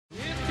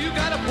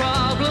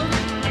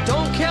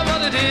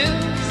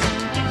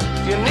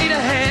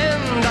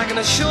can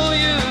assure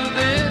you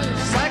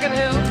this, I can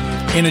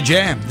help. In a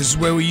Jam, this is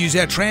where we use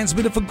our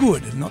transmitter for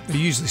good and not the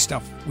usually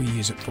stuff we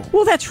use it for.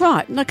 Well, that's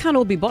right. And I can't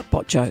all be bot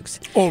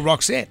jokes. Or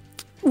Roxette.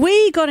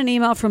 We got an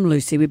email from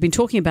Lucy. We've been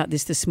talking about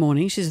this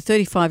morning. She's a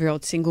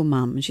 35-year-old single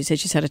mum, and she said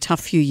she's had a tough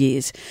few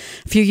years.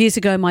 A few years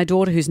ago, my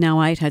daughter, who's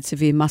now 8, had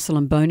severe muscle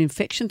and bone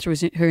infection through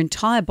her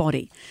entire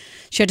body.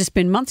 She had to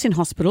spend months in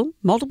hospital,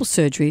 multiple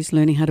surgeries,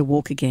 learning how to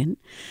walk again.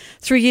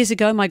 3 years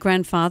ago, my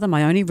grandfather,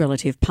 my only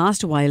relative,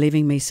 passed away,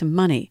 leaving me some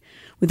money.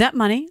 With that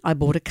money, I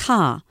bought a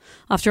car.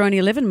 After only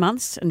 11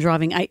 months and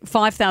driving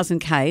 5,000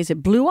 Ks,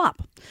 it blew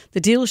up. The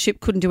dealership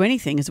couldn't do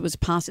anything as it was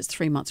past its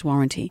 3 months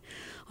warranty.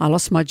 I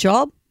lost my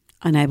job,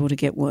 unable to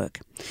get work.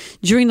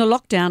 During the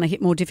lockdown, I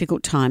hit more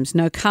difficult times.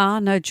 No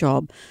car, no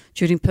job.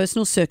 Due to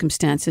personal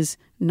circumstances,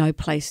 no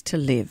place to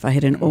live. I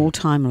hit an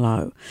all-time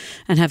low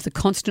and have the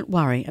constant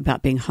worry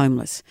about being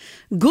homeless.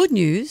 Good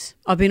news,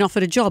 I've been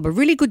offered a job, a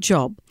really good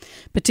job,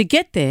 but to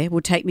get there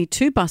will take me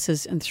 2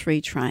 buses and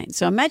 3 trains.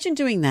 So imagine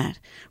doing that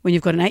when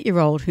you've got an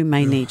 8-year-old who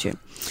may need you.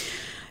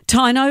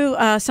 I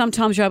know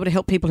sometimes you're able to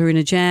help people who are in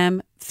a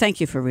jam. Thank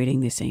you for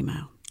reading this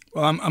email.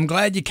 Well, I'm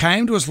glad you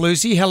came to us,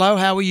 Lucy. Hello,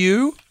 how are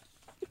you?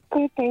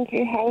 Good, thank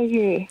you. How are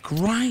you?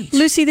 Great.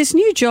 Lucy, this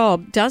new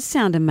job does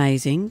sound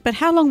amazing, but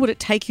how long would it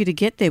take you to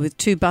get there with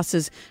 2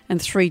 buses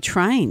and 3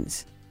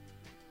 trains?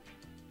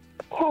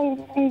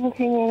 Probably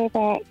looking at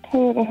about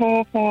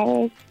 2.5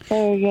 hours.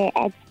 So, yeah,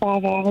 adds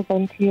 5 hours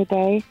onto your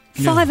day.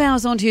 5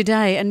 hours onto your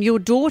day, and your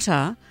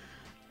daughter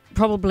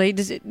probably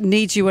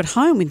needs you at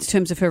home in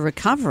terms of her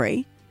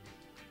recovery.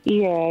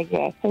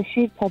 Yeah. So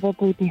she'd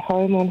probably be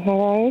home on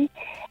her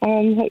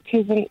own, which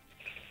isn't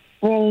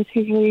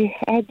relatively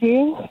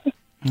ideal.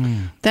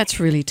 That's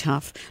really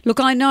tough. Look,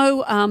 I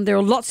know there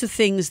are lots of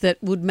things that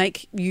would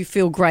make you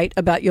feel great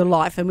about your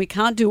life, and we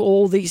can't do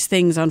all these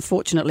things,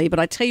 unfortunately, but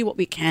I tell you what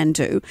we can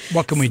do.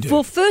 What can we do?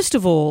 Well, first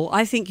of all,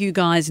 I think you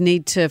guys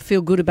need to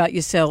feel good about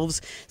yourselves.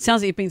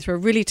 Sounds like you've been through a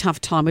really tough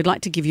time. We'd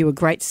like to give you a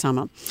great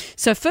summer.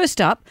 So first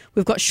up,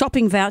 we've got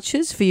shopping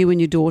vouchers for you and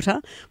your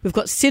daughter. We've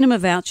got cinema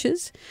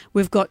vouchers.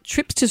 We've got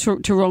trips to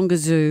Taronga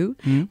Zoo.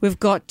 We've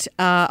got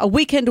a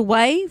weekend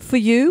away for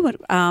you.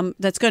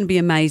 That's going to be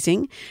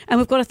amazing. And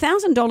we've got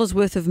 $1,000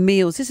 worth of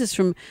meals. This is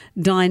from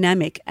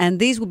Dynamic, and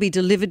these will be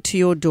delivered to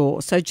your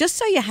door. So just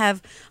so you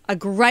have a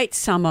great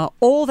summer,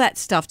 all that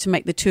stuff to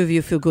make the two of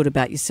you feel good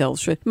about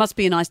yourselves. It must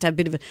be nice to have a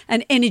bit of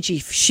an energy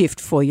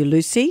shift for you,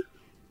 Lucy.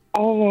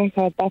 Oh, my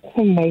God, that's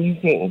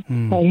amazing.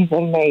 That is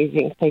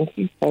amazing. Thank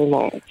you so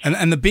much.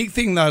 And the big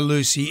thing, though,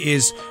 Lucy,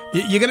 is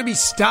you're going to be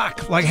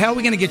stuck. Like, how are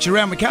we going to get you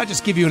around? We can't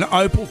just give you an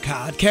Opal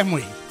card, can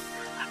we?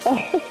 I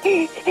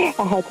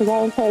had to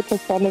go and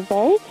purchase one of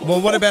those.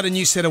 Well, what about a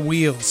new set of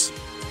wheels?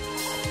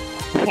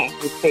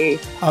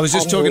 I was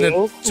just talking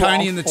to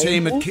Tony and the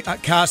team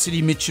at Car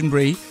City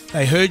Minchinbury.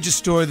 They heard your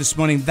story this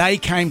morning. They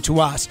came to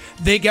us.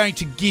 They're going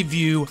to give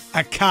you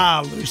a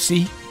car,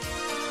 Lucy.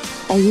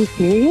 Are you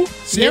serious?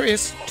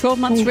 Serious. Yep. 12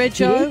 months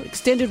rego,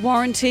 extended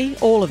warranty,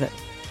 all of it.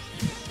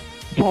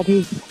 That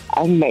is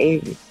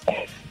amazing.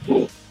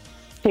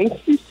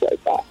 Thank you so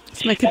much.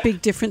 Does it make a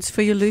big difference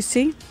for you,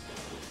 Lucy?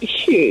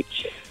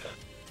 Huge.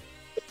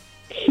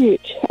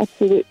 Huge.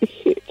 Absolutely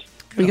huge.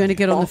 Are you going to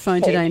get on the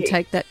phone today and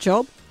take that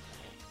job?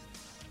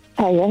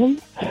 I am.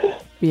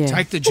 Yeah.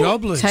 Take the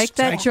job, Lucy. Take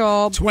that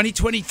job.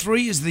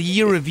 2023 is the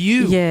year of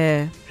you.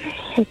 Yeah.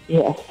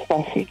 Yes,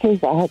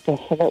 because I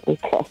definitely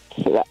trust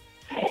that.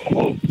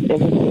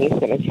 Everything is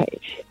going to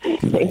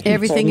change.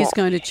 Everything is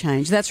going to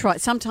change. That's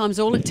right. Sometimes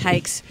all it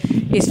takes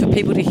is for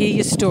people to hear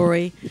your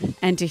story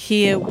and to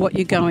hear what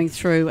you're going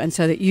through, and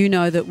so that you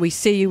know that we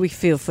see you, we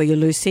feel for you,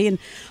 Lucy. And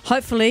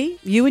hopefully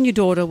you and your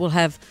daughter will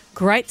have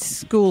great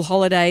school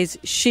holidays.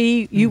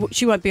 She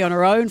won't be on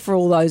her own for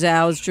all those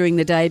hours during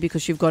the day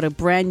because you've got a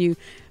brand new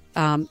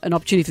an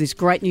opportunity for this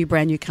great new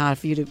brand new car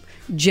for you to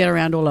jet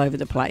around all over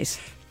the place.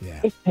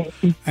 Yeah. Thank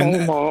you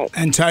so much.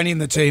 And Tony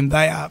and the team,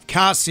 they are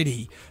Car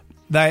City.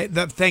 They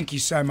thank you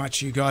so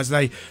much, you guys.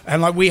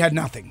 We had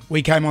nothing.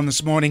 We came on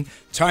this morning.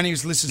 Tony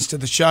listens to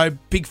the show,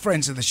 big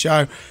friends of the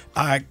show.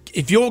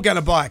 If you're going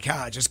to buy a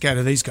car, just go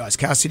to these guys,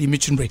 Car City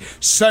Minchinbury.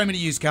 So many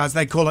used cars.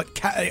 They call it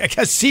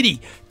Car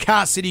City,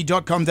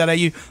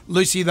 carcity.com.au.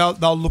 Lucy,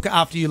 they'll look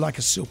after you like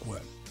a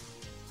silkworm.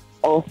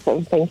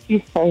 Awesome. Thank you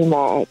so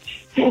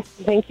much.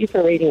 Thank you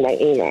for reading my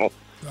email.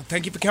 Well,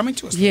 thank you for coming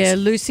to us. Yeah,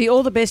 Lucy,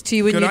 all the best to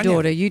you and your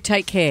daughter. You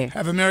take care.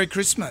 Have a Merry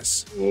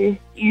Christmas. You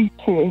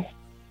too.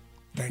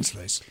 Thanks,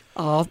 Liz.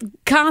 Oh,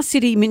 Car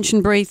City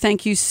Minchinbury,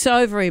 thank you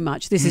so very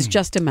much. This is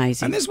just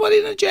amazing. And that's what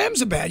In a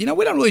Jam's about. You know,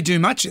 we don't really do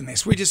much in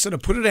this. We just sort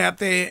of put it out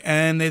there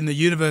and then the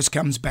universe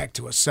comes back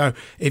to us. So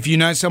if you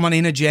know someone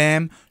in a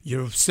jam,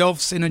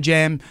 yourself's in a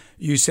jam,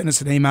 you send us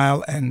an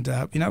email and,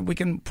 we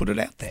can put it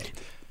out there.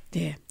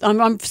 Yeah,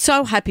 I'm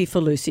so happy for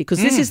Lucy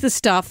because this is the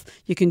stuff.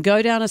 You can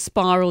go down a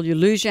spiral, you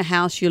lose your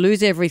house, you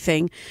lose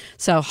everything.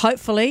 So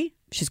hopefully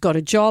she's got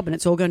a job and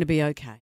it's all going to be okay.